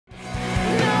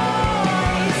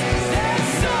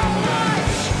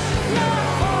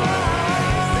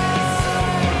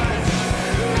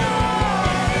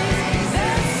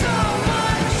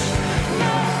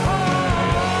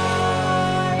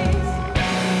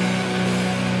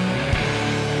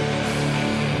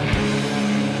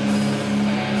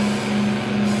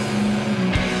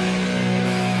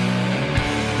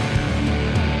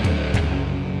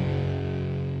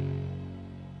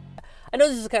know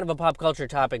this is kind of a pop culture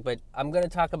topic, but I'm going to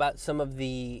talk about some of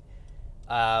the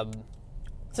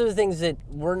things that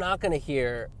we're not going to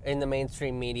hear in the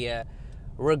mainstream media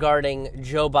regarding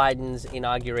Joe Biden's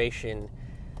inauguration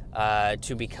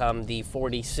to become the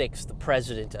 46th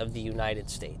president of the United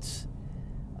States.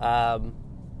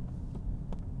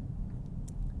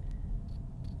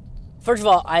 First of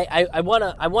all, I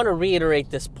want to reiterate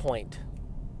this point.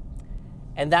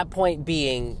 And that point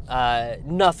being,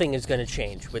 nothing is going to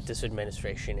change with this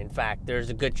administration. In fact, there's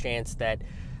a good chance that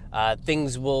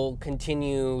things will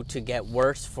continue to get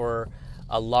worse for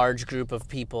a large group of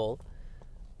people.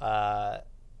 And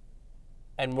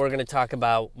we're going to talk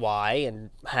about why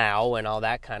and how and all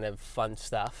that kind of fun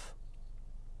stuff.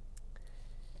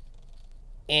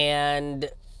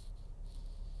 And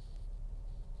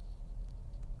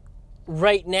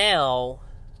right now,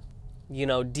 you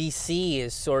know, D.C.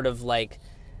 is sort of like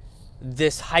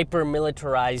this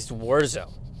hyper-militarized war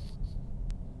zone.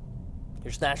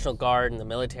 There's National Guard and the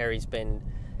military's been,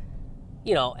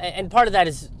 you know, and part of that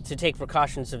is to take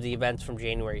precautions of the events from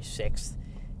January 6th.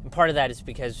 And part of that is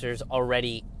because there's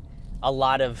already a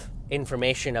lot of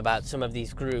information about some of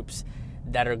these groups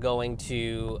that are going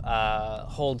to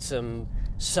hold some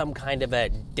kind of a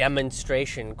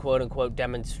demonstration, quote-unquote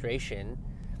demonstration,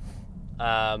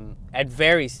 at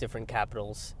various different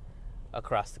capitals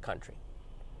across the country.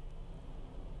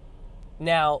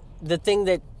 Now, the thing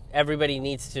that everybody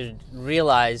needs to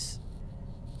realize,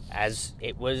 as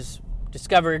it was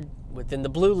discovered within the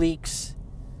Blue Leaks,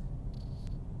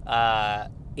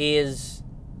 is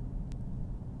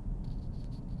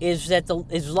that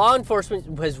law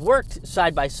enforcement has worked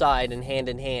side by side and hand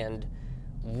in hand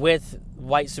with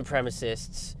white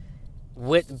supremacists,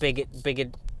 with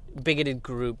bigoted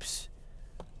groups.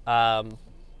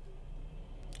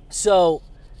 So,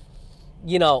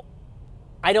 you know,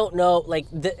 I don't know, like,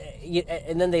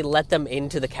 and then they let them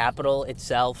into the Capitol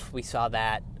itself. We saw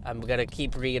that. I'm going to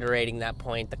keep reiterating that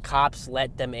point. The cops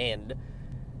let them in.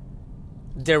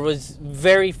 There was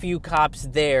very few cops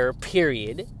there,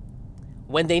 period,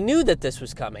 when they knew that this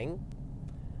was coming.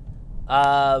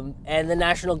 And the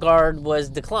National Guard was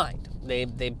declined.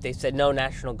 They said no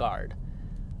National Guard.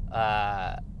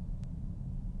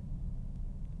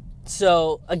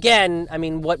 So, again, I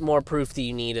mean, what more proof do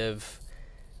you need of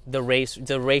the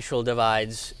racial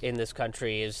divides in this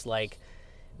country? Is like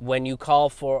when you call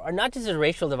for, or not just a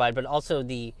racial divide, but also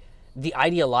the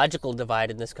ideological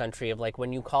divide in this country of like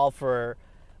when you call for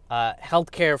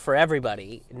healthcare for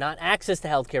everybody, not access to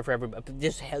healthcare for everybody, but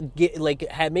just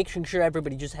making sure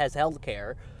everybody just has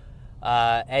healthcare,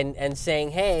 and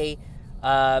saying, hey,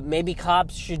 maybe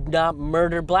cops should not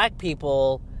murder black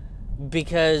people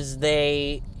because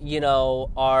they, you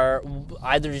know, are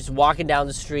either just walking down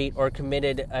the street or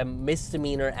committed a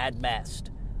misdemeanor at best.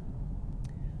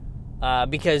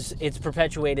 Because it's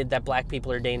perpetuated that black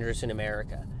people are dangerous in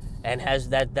America. And has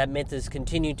that myth has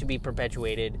continued to be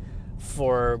perpetuated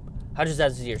for hundreds of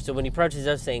thousands of years. So when he approaches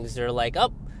those things, they're like,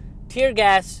 oh, tear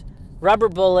gas, rubber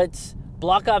bullets,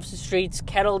 block off the streets,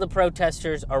 kettle the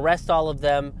protesters, arrest all of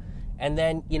them, and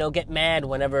then, you know, get mad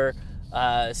whenever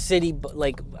city,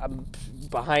 like, I'm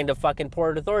behind a fucking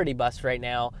Port Authority bus right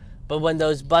now, but when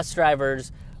those bus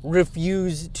drivers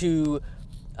refuse to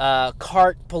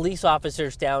cart police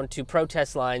officers down to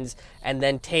protest lines and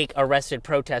then take arrested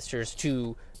protesters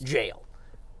to jail.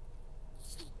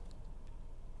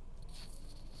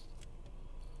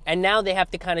 And now they have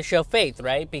to kind of show faith,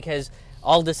 right? Because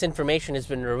all this information has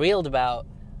been revealed about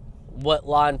what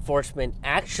law enforcement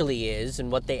actually is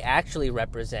and what they actually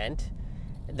represent,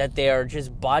 that they are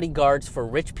just bodyguards for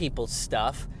rich people's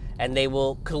stuff, and they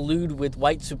will collude with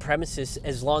white supremacists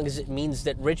as long as it means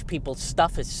that rich people's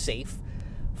stuff is safe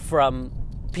from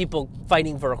people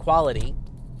fighting for equality.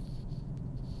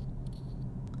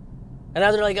 And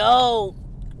now they're like, oh,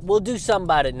 we'll do something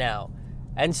about it now.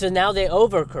 And so now they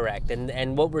overcorrect.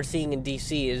 And what we're seeing in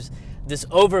D.C. is this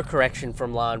overcorrection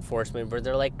from law enforcement, where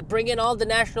they're like, bring in all the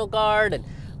National Guard and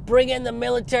bring in the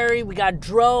military. We got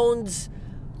drones.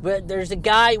 But there's a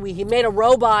guy, he made a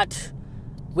robot.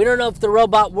 We don't know if the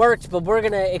robot works, but we're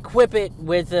going to equip it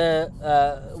with a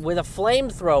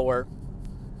flamethrower.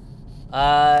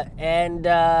 And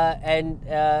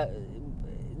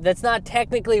that's not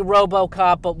technically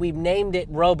RoboCop, but we've named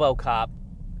it RoboCop.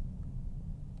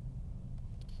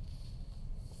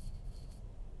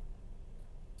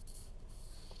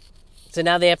 So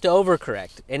now they have to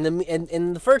overcorrect. In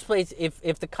the first place,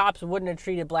 if the cops wouldn't have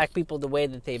treated black people the way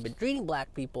that they've been treating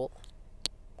black people,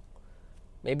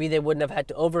 maybe they wouldn't have had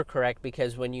to overcorrect,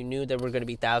 because when you knew there were going to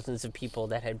be thousands of people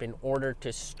that had been ordered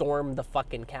to storm the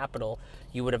fucking Capitol,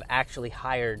 you would have actually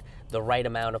hired the right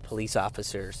amount of police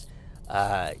officers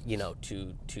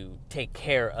to take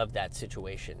care of that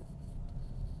situation.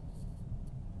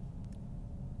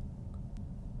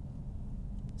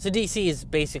 So DC is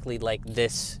basically like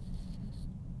this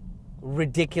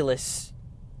ridiculous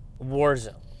war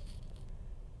zone,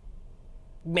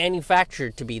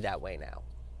 manufactured to be that way now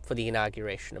for the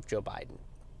inauguration of Joe Biden.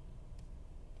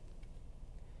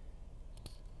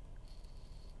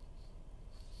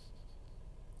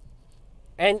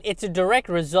 And it's a direct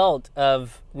result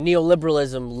of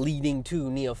neoliberalism leading to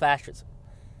neofascism.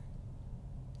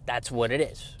 That's what it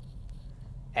is.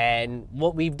 And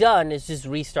what we've done is just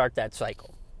restart that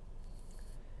cycle.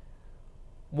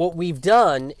 What we've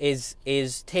done is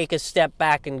take a step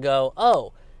back and go,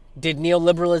 oh, did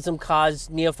neoliberalism cause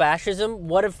neofascism?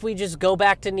 What if we just go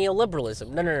back to neoliberalism?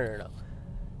 No.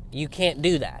 You can't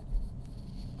do that.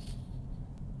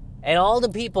 And all the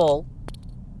people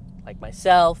like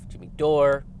myself, Jimmy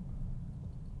Dore,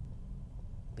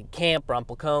 Lee Camp,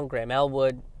 Rumpelcone, Graham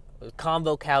Elwood,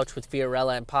 Convo Couch with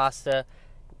Fiorella and Pasta,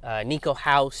 Nico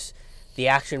House, the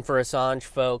Action for Assange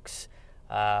folks.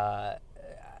 I'm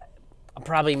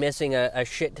probably missing a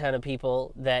shit ton of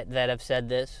people that have said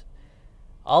this.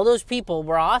 All those people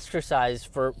were ostracized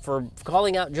for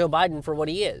calling out Joe Biden for what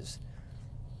he is.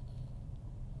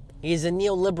 He is a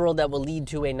neoliberal that will lead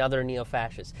to another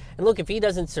neo-fascist. And look, if he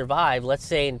doesn't survive, let's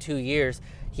say in 2 years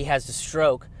he has a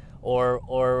stroke,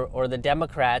 or the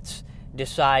Democrats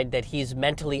decide that he's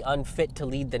mentally unfit to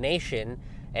lead the nation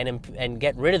and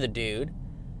get rid of the dude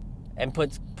and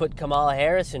put Kamala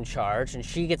Harris in charge, and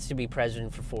she gets to be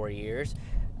president for 4 years,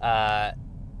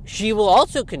 she will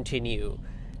also continue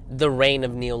the reign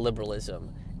of neoliberalism.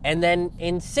 And then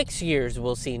in 6 years,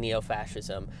 we'll see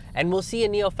neo-fascism. And we'll see a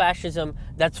neo-fascism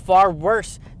that's far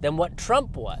worse than what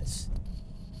Trump was.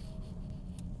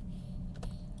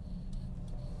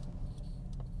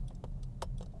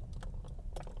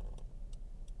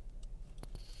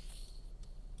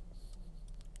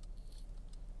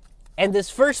 And this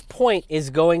first point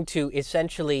is going to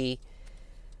essentially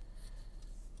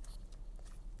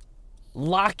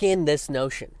lock in this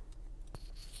notion.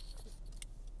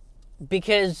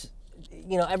 Because,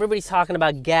 you know, everybody's talking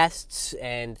about guests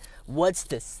and what's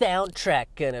the soundtrack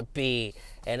gonna be,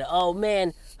 and oh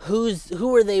man, who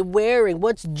are they wearing?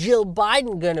 What's Jill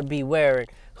Biden gonna be wearing?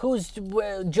 Who's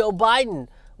Joe Biden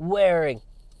wearing?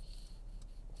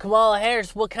 Kamala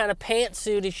Harris, what kind of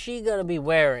pantsuit is she gonna be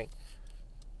wearing?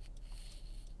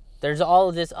 There's all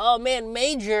of this. Oh man,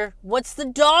 Major, what's the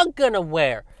dog gonna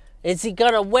wear? Is he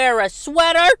gonna wear a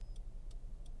sweater?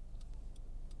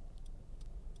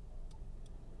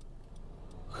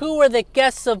 Who are the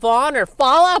guests of honor?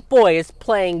 Fall Out Boy is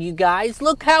playing, you guys.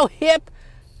 Look how hip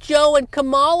Joe and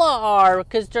Kamala are,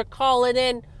 because they're calling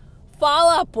in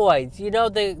Fall Out Boys. You know,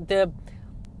 the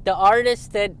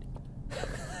artist that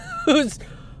whose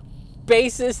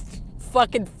bassist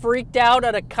fucking freaked out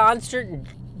at a concert and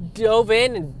dove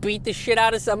in and beat the shit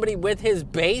out of somebody with his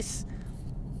bass.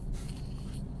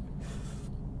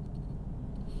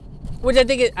 Which I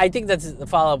think that's the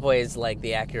Fall Out Boy is like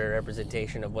the accurate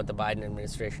representation of what the Biden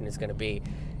administration is going to be.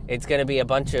 It's going to be a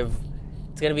bunch of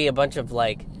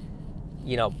like,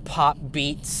 you know, pop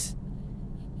beats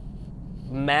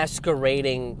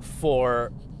masquerading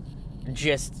for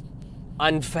just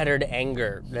unfettered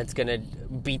anger that's going to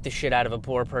beat the shit out of a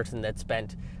poor person that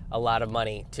spent a lot of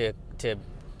money to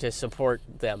support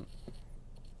them.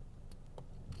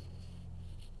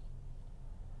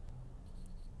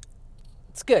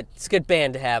 It's good. It's a good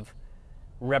band to have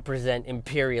represent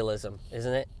imperialism,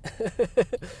 isn't it?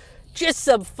 Just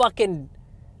some fucking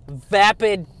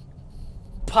vapid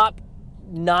pop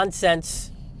nonsense.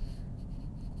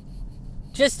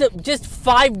 Just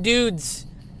 5 dudes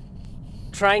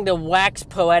trying to wax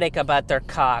poetic about their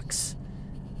cocks.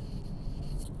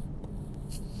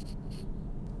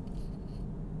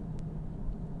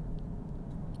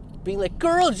 Being like,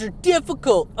 girls are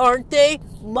difficult, aren't they?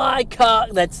 My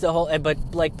cock. That's the whole, but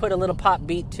like put a little pop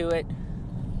beat to it.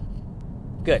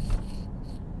 Good.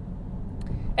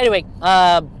 Anyway,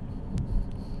 the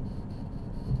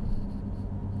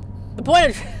point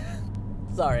of,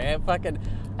 sorry, I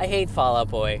hate Fall Out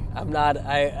Boy.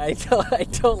 I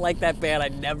don't like that band. I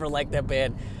never liked that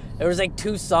band. There was like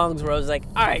 2 songs where I was like,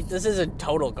 all right, this isn't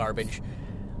total garbage.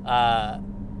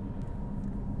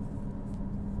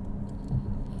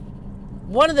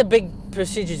 One of the big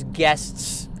prestigious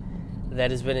guests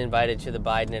that has been invited to the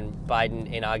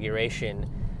Biden inauguration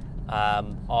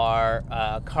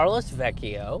are Carlos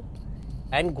Veccio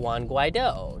and Juan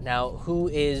Guido. Now, who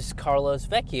is Carlos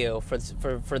Veccio?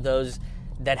 For those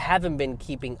that haven't been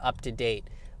keeping up to date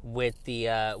with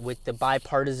the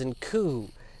bipartisan coup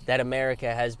that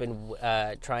America has been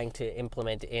trying to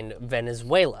implement in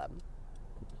Venezuela.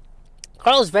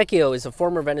 Carlos Veccio is a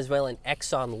former Venezuelan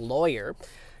Exxon lawyer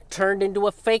turned into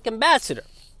a fake ambassador.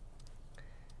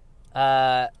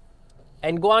 And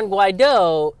Juan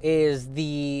Guido is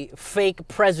the fake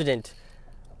president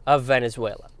of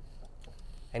Venezuela.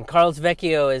 And Carlos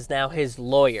Veccio is now his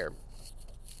lawyer.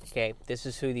 Okay, this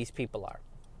is who these people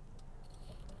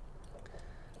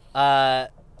are.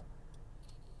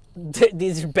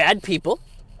 These are bad people.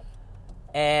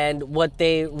 And what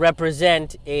they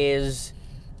represent is,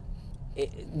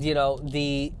 you know,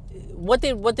 what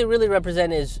they really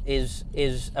represent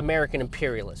is American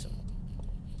imperialism.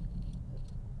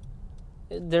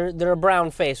 They're a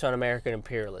brown face on American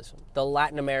imperialism. The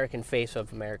Latin American face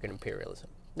of American imperialism.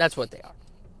 That's what they are.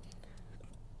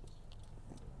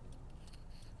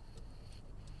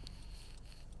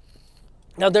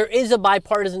 Now, there is a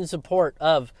bipartisan support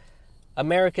of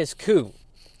America's coup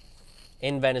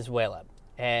in Venezuela.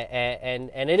 And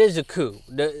it is a coup.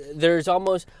 There's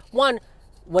almost one,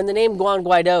 when the name Juan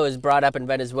Guido is brought up in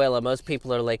Venezuela, most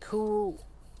people are like, who,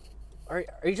 are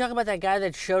you talking about that guy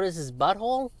that showed us his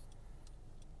butthole?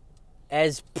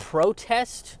 As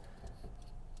protest?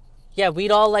 Yeah,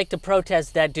 we'd all like to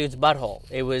protest that dude's butthole.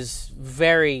 It was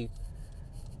very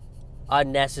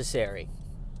unnecessary.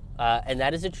 And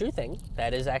that is a true thing.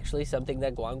 That is actually something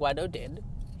that Juan Guaido did.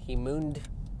 He mooned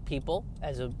people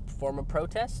as a form of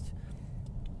protest.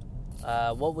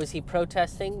 What was he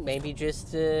protesting? Maybe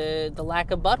just the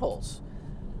lack of buttholes.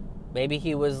 Maybe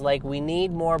he was like, we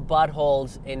need more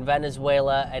buttholes in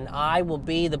Venezuela, and I will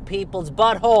be the people's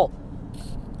butthole.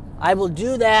 I will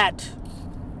do that.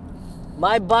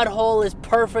 My butthole is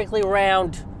perfectly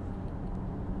round.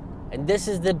 And this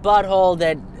is the butthole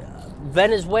that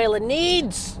Venezuela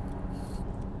needs.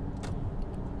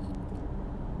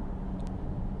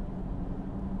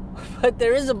 But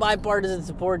there is a bipartisan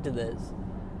support to this.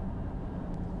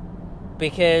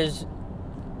 Because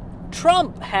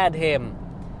Trump had him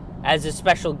as a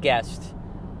special guest,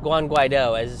 Juan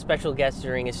Guaido, as a special guest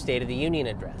during his State of the Union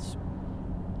address.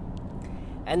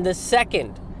 And the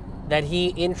second that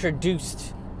he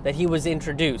was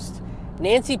introduced,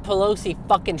 Nancy Pelosi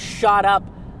fucking shot up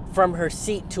from her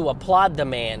seat to applaud the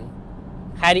man.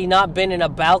 Had he not been in a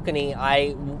balcony,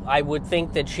 I would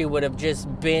think that she would have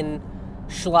just been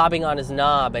slobbing on his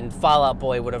knob, and Fall Out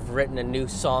Boy would have written a new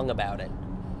song about it.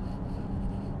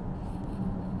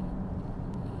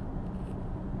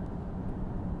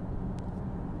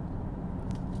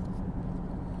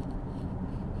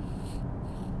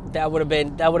 That would have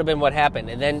been what happened.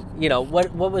 And then, you know,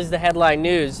 what was the headline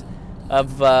news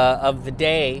of the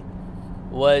day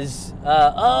was,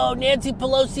 Nancy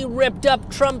Pelosi ripped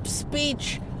up Trump's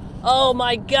speech. Oh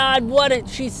my God,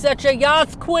 she's such a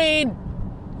yas queen.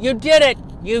 You did it.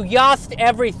 You yassed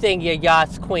everything, you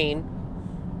yas queen.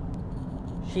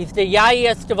 She's the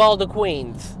yahiest of all the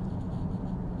queens.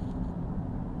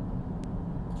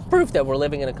 Proof that we're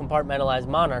living in a compartmentalized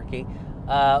monarchy.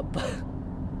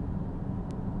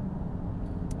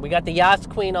 We got the Yas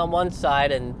Queen on one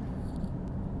side and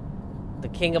the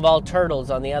king of all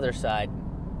turtles on the other side.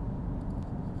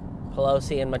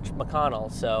 Pelosi and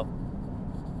McConnell, so.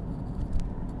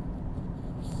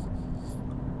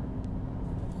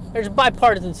 There's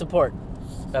bipartisan support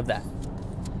of that.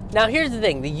 Now, here's the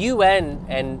thing. The UN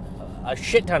and a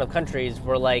shit ton of countries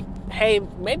were like, hey,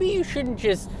 maybe you shouldn't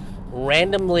just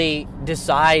randomly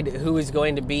decide who is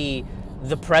going to be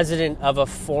the president of a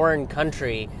foreign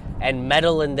country and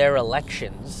meddle in their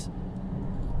elections.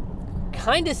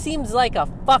 Kind of seems like a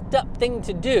fucked up thing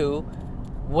to do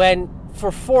when,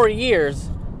 for 4 years,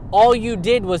 all you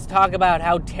did was talk about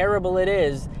how terrible it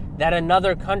is that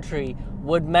another country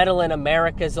would meddle in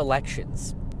America's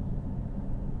elections.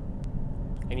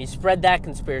 And you spread that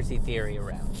conspiracy theory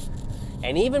around.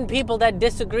 And even people that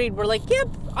disagreed were like, yep,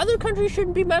 other countries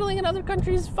shouldn't be meddling in other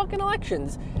countries' fucking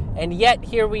elections. And yet,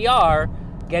 here we are,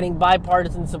 getting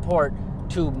bipartisan support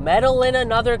to meddle in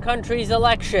another country's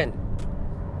election.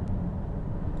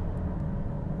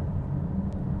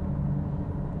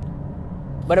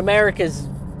 But America's,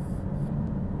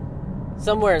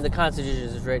 somewhere in the Constitution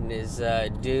is written is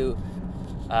do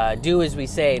as we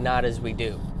say, not as we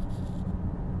do.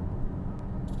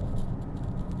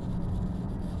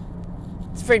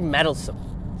 It's very meddlesome.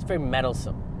 It's very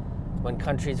meddlesome when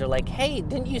countries are like, hey,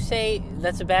 didn't you say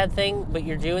that's a bad thing, but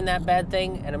you're doing that bad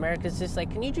thing? And America's just like,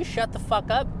 can you just shut the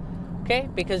fuck up? Okay?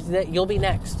 Because you'll be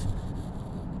next.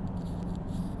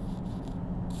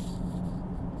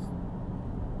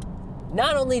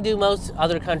 Not only do most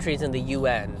other countries in the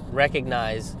UN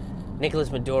recognize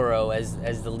Nicolas Maduro as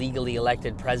the legally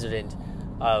elected president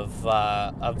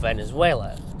of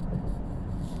Venezuela.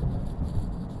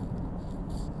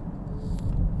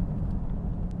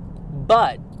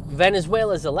 But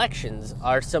Venezuela's elections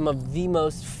are some of the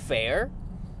most fair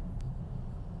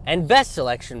and best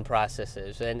election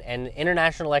processes, and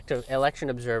international election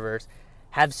observers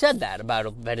have said that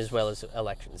about Venezuela's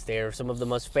elections. They are some of the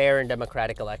most fair and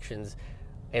democratic elections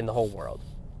in the whole world.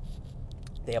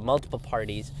 They have multiple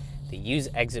parties. They use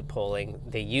exit polling.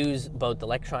 They use both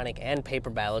electronic and paper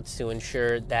ballots to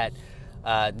ensure that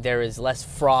there is less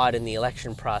fraud in the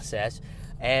election process,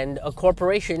 and a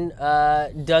corporation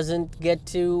doesn't get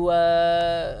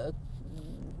to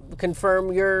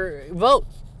confirm your vote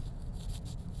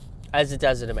as it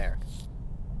does in America.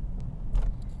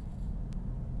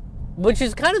 Which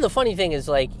is kind of the funny thing is,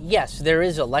 like, yes, there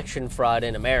is election fraud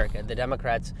in America. The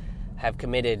Democrats have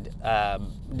committed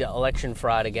election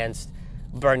fraud against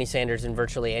Bernie Sanders and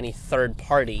virtually any third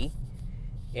party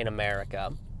in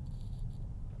America.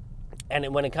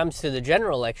 And when it comes to the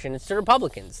general election, it's the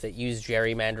Republicans that use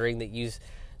gerrymandering, that use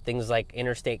things like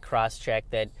interstate cross-check,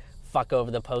 that fuck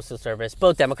over the Postal Service.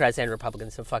 Both Democrats and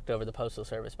Republicans have fucked over the Postal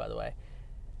Service, by the way.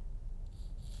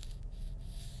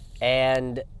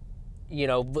 And, you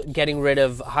know, getting rid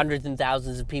of hundreds and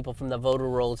thousands of people from the voter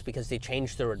rolls because they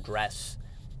changed their address.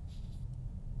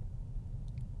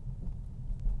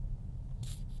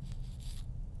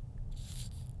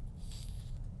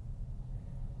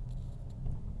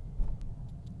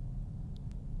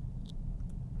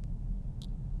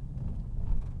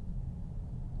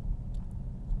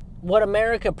 What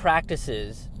America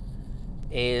practices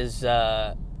is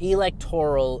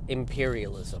electoral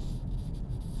imperialism,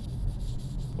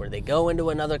 where they go into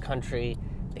another country,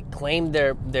 they claim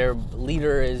their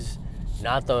leader is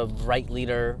not the right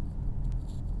leader,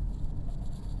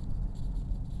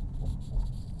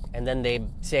 and then they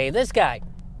say, this guy,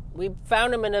 we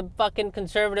found him in a fucking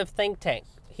conservative think tank.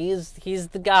 He's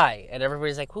the guy. And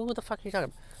everybody's like, who the fuck are you talking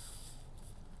about?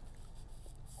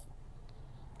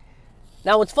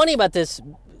 Now, what's funny about this,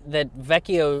 that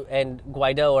Veccio and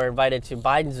Guaido are invited to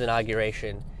Biden's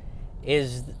inauguration,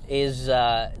 is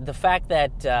the fact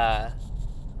that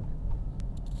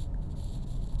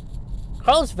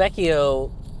Carlos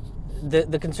Veccio,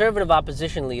 the conservative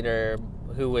opposition leader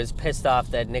who was pissed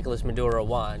off that Nicolas Maduro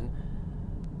won,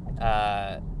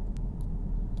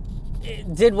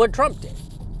 did what Trump did.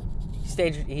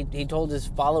 He told his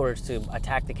followers to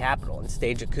attack the Capitol and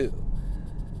stage a coup.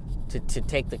 To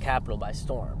take the Capitol by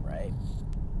storm, right?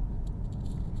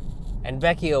 And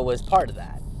Veccio was part of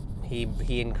that.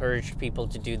 He encouraged people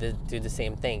to do the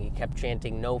same thing. He kept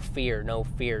chanting, "No fear, no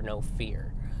fear, no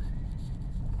fear."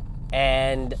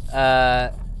 And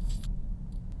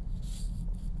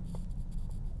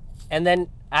then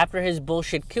after his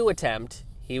bullshit coup attempt,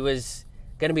 he was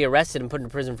going to be arrested and put in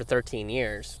prison for 13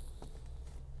 years.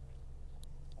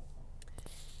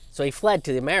 So he fled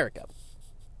to America.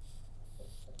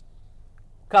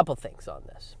 Couple things on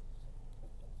this.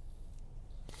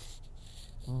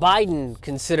 Biden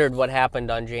considered what happened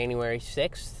on January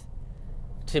 6th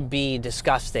to be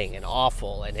disgusting and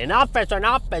awful, and enough is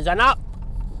enough is enough.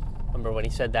 Remember when he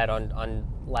said that on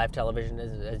live television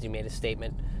as he made a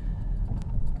statement?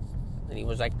 And he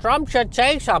was like, Trump should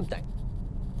say something.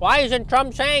 Why isn't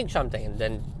Trump saying something?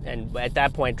 And at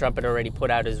that point, Trump had already put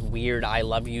out his weird I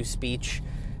love you speech,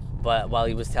 but while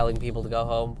he was telling people to go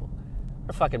home.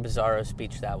 What a fucking bizarro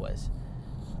speech that was.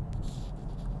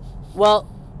 Well,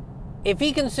 if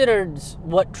he considers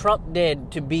what Trump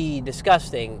did to be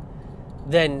disgusting,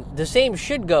 then the same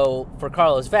should go for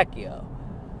Carlos Veccio,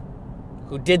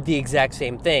 who did the exact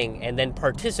same thing and then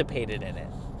participated in it.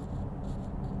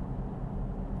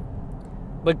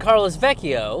 But Carlos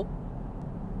Veccio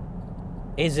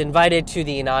is invited to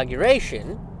the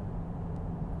inauguration,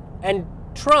 and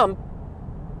Trump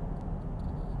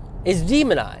is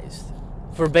demonized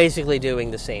for basically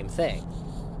doing the same thing.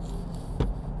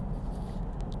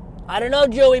 I don't know,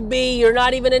 Joey B. You're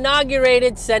not even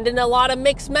inaugurated. Sending a lot of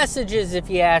mixed messages, if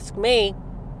you ask me.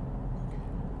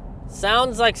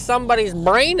 Sounds like somebody's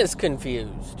brain is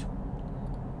confused,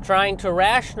 trying to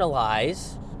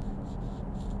rationalize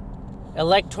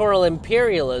electoral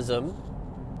imperialism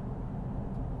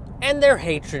and their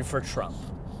hatred for Trump,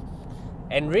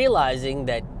 and realizing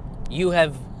that you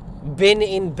have been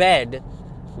in bed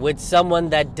with someone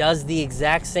that does the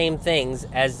exact same things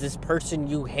as this person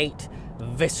you hate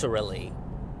viscerally.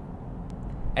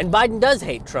 And Biden does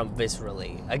hate Trump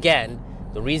viscerally. Again,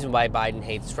 the reason why Biden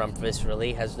hates Trump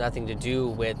viscerally has nothing to do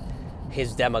with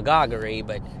his demagoguery,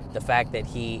 but the fact that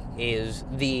he is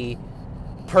the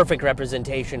perfect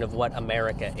representation of what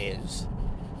America is.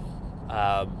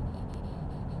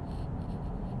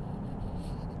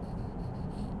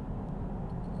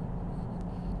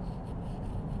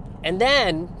 And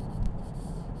then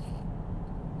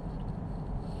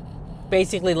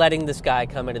basically letting this guy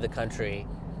come into the country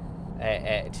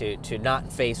to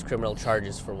not face criminal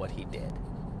charges for what he did.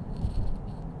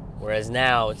 Whereas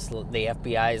now it's the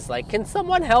FBI is like, can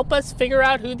someone help us figure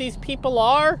out who these people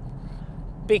are?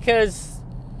 Because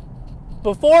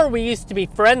before we used to be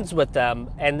friends with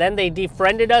them, and then they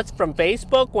defriended us from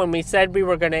Facebook when we said we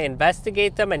were going to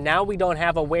investigate them, and now we don't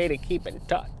have a way to keep in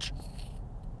touch.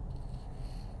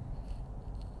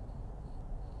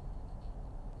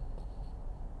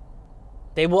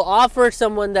 They will offer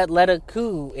someone that led a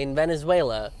coup in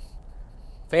Venezuela,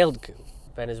 failed coup,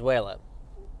 Venezuela,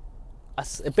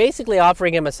 basically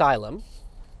offering him asylum.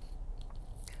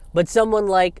 But someone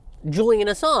like Julian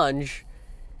Assange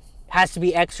has to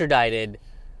be extradited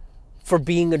for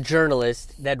being a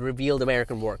journalist that revealed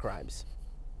American war crimes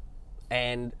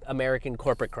and American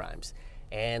corporate crimes,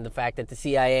 and the fact that the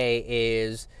CIA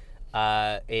is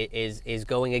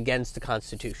going against the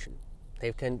Constitution.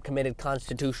 They've committed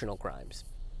constitutional crimes.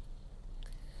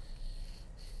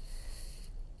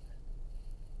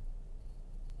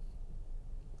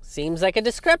 Seems like a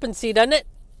discrepancy, doesn't it?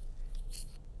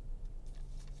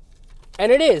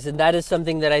 And it is, and that is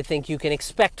something that I think you can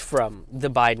expect from the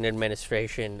Biden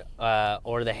administration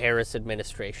or the Harris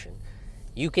administration.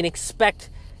 You can expect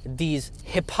these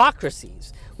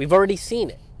hypocrisies. We've already seen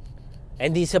it.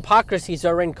 And these hypocrisies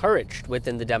are encouraged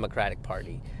within the Democratic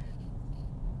Party.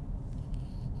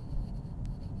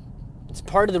 It's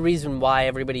part of the reason why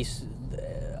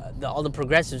all the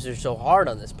progressives are so hard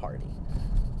on this party.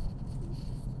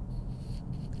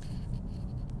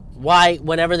 Why,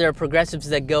 whenever there are progressives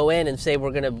that go in and say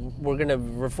we're gonna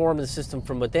reform the system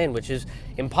from within, which is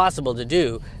impossible to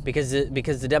do because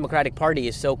the Democratic Party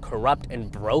is so corrupt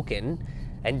and broken,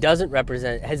 and doesn't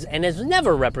represent has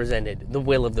never represented the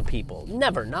will of the people,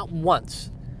 never, not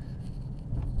once.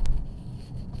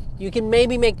 You can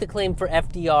maybe make the claim for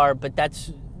FDR, but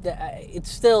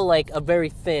it's still like a very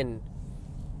thin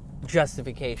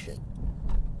justification.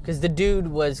 Because the dude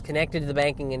was connected to the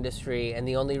banking industry, and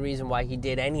the only reason why he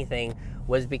did anything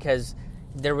was because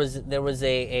there was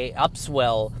a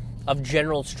upswell of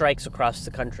general strikes across the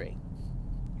country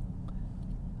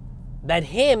that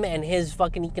him and his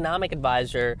fucking economic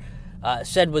advisor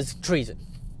said was treason.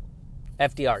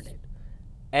 FDR did.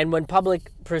 And when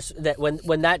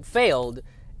when that failed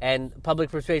and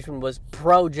public persuasion was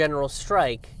pro general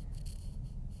strike,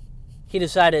 he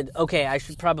decided, okay, I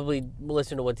should probably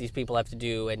listen to what these people have to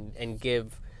do and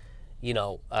give,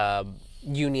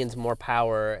 unions more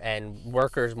power and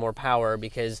workers more power,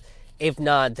 because if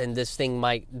not, then this thing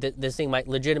might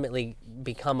legitimately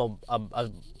become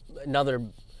another,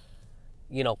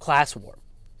 class war.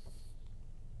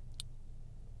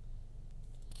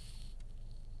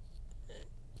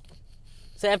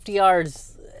 So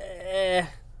FDR's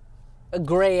a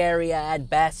gray area at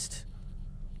best.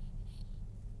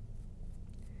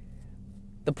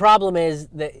 The problem is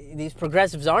that these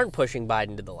progressives aren't pushing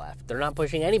Biden to the left. They're not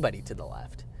pushing anybody to the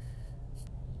left.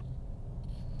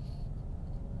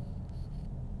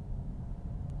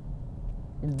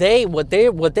 What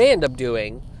they end up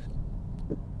doing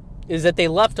is that they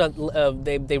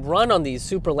run on these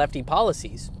super lefty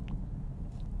policies,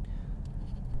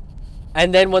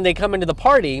 and then when they come into the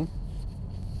party,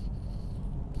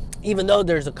 even though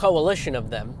there's a coalition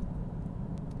of them,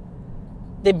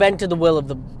 they bend to the will of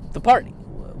the party.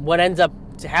 What ends up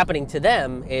happening to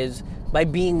them is, by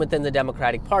being within the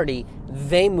Democratic Party,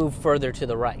 they move further to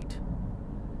the right,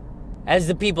 as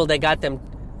the people that got them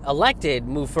elected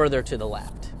move further to the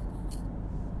left.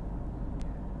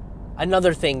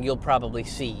 Another thing you'll probably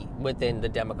see within the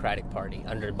Democratic Party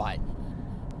under Biden,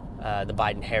 the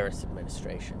Biden-Harris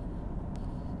administration,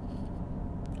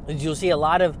 is you'll see a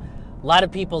lot of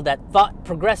people that thought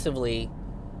progressively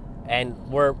and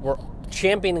were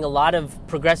championing a lot of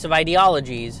progressive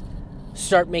ideologies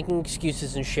start making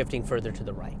excuses and shifting further to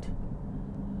the right.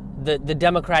 The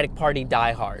Democratic Party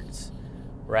diehards,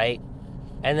 right?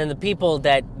 And then the people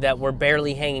that were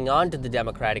barely hanging on to the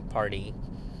Democratic Party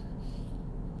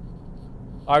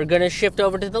are going to shift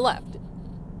over to the left.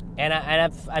 And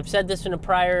I've said this in a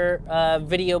prior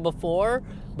video before,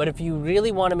 but if you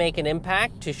really want to make an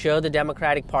impact to show the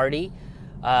Democratic Party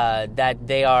that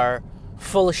they are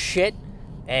full of shit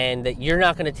and that you're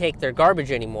not going to take their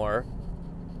garbage anymore,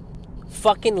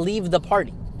 fucking leave the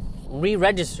party.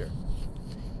 Re-register.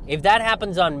 If that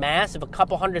happens en masse, if a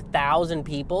couple 100,000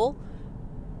 people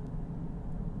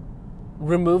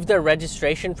remove their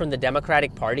registration from the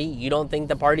Democratic Party, you don't think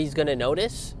the party's going to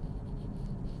notice?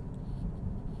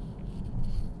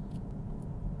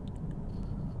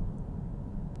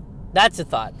 That's a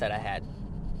thought that I had.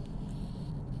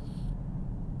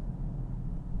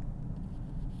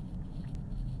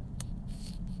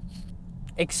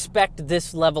 expect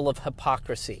this level of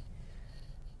hypocrisy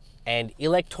and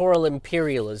electoral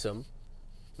imperialism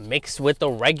mixed with the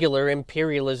regular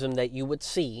imperialism that you would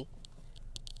see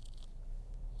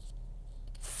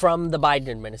from the Biden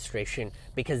administration,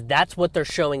 because that's what they're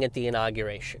showing at the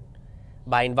inauguration.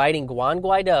 By inviting Juan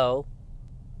Guido,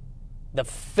 the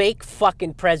fake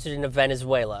fucking president of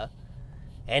Venezuela,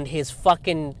 and his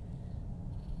fucking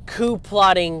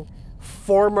coup-plotting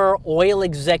former oil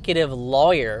executive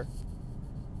lawyer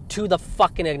to the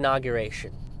fucking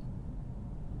inauguration.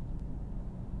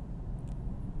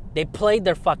 They played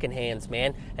their fucking hands,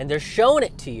 man, and they're showing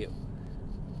it to you.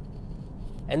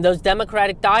 And those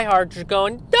Democratic diehards are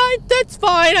going, that's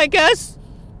fine, I guess.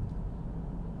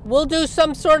 We'll do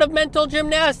some sort of mental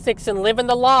gymnastics and live in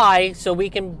the lie so we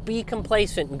can be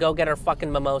complacent and go get our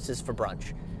fucking mimosas for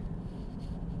brunch.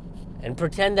 And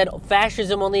pretend that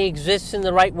fascism only exists in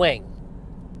the right wing.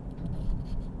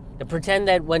 To pretend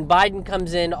that when Biden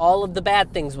comes in, all of the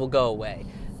bad things will go away.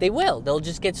 They will. They'll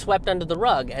just get swept under the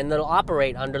rug, and they'll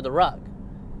operate under the rug.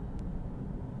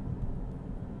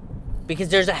 Because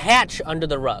there's a hatch under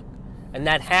the rug. And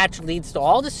that hatch leads to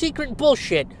all the secret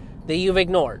bullshit that you've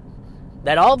ignored.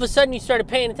 That all of a sudden you started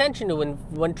paying attention to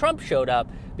when Trump showed up,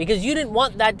 because you didn't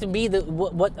want that to be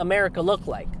what America looked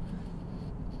like.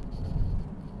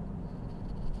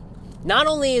 Not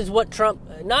only is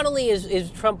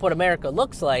Trump what America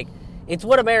looks like, it's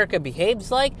what America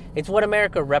behaves like, it's what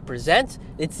America represents,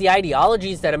 it's the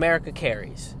ideologies that America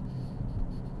carries.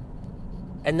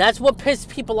 And that's what pissed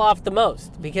people off the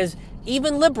most, because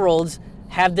even liberals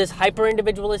have this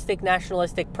hyper-individualistic,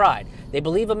 nationalistic pride. They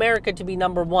believe America to be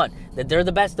number one, that they're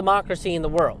the best democracy in the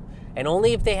world. And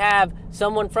only if they have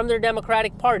someone from their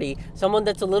Democratic Party, someone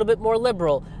that's a little bit more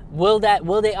liberal, will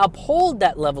they uphold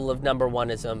that level of number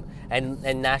oneism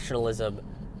and nationalism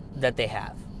that they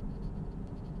have.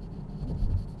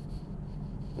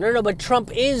 No, but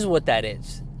Trump is what that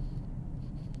is.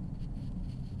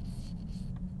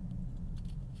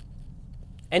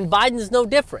 And Biden's no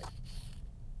different.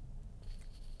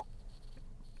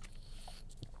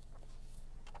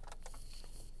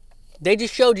 They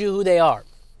just showed you who they are.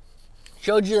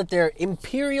 Showed you that they're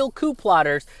imperial coup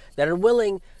plotters that are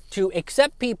willing to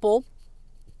accept people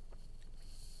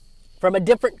from a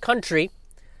different country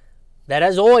that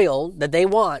has oil that they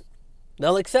want.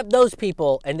 They'll accept those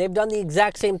people, and they've done the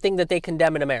exact same thing that they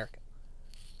condemn in America.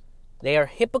 They are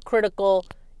hypocritical,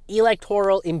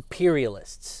 electoral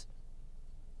imperialists.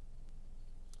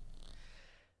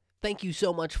 Thank you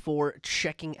so much for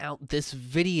checking out this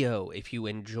video. If you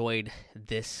enjoyed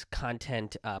this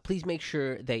content, please make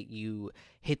sure that you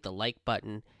hit the like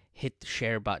button, hit the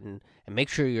share button, and make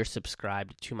sure you're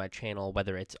subscribed to my channel,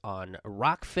 whether it's on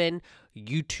Rockfin,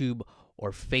 YouTube,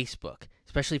 or Facebook.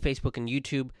 Especially Facebook and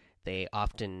YouTube. They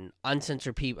often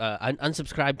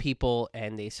unsubscribe people,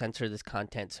 and they censor this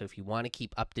content. So if you want to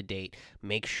keep up to date,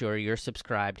 make sure you're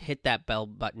subscribed. Hit that bell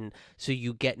button so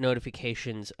you get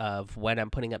notifications of when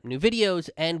I'm putting up new videos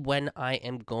and when I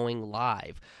am going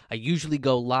live. I usually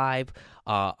go live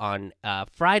on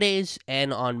Fridays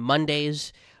and on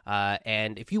Mondays.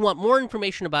 And if you want more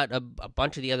information about a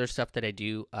bunch of the other stuff that I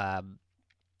do,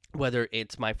 whether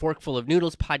it's my Forkful of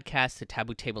Noodles podcast, the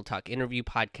Taboo Table Talk interview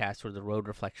podcast, or the Road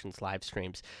Reflections live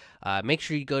streams, make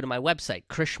sure you go to my website,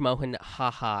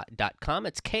 krishmohanhaha.com.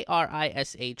 It's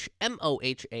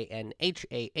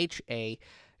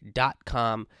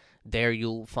KRISHMOHANHAHA.com. There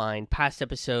you'll find past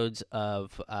episodes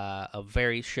of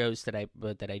various shows that I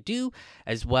do,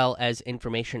 as well as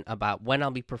information about when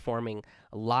I'll be performing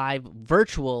live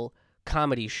virtual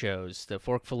comedy shows, the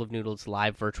Forkful of Noodles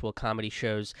live virtual comedy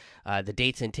shows. The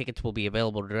dates and tickets will be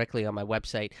available directly on my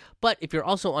website. But if you're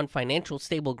also on financial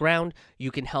stable ground, you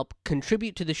can help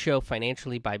contribute to the show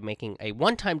financially by making a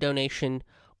one-time donation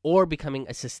or becoming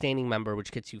a sustaining member,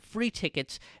 which gets you free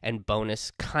tickets and bonus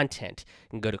content. You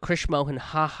can go to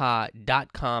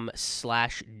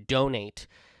krishmohanhaha.com/donate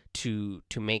to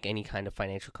make any kind of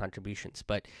financial contributions.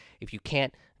 But if you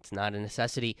can't, it's not a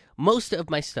necessity. Most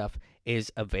of my stuff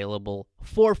is available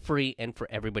for free and for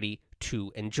everybody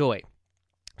to enjoy.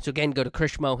 So again, go to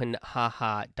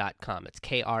krishmohanhaha.com. It's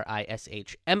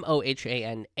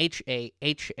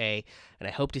KRISHMOHANHAHA, and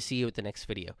I hope to see you at the next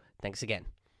video. Thanks again.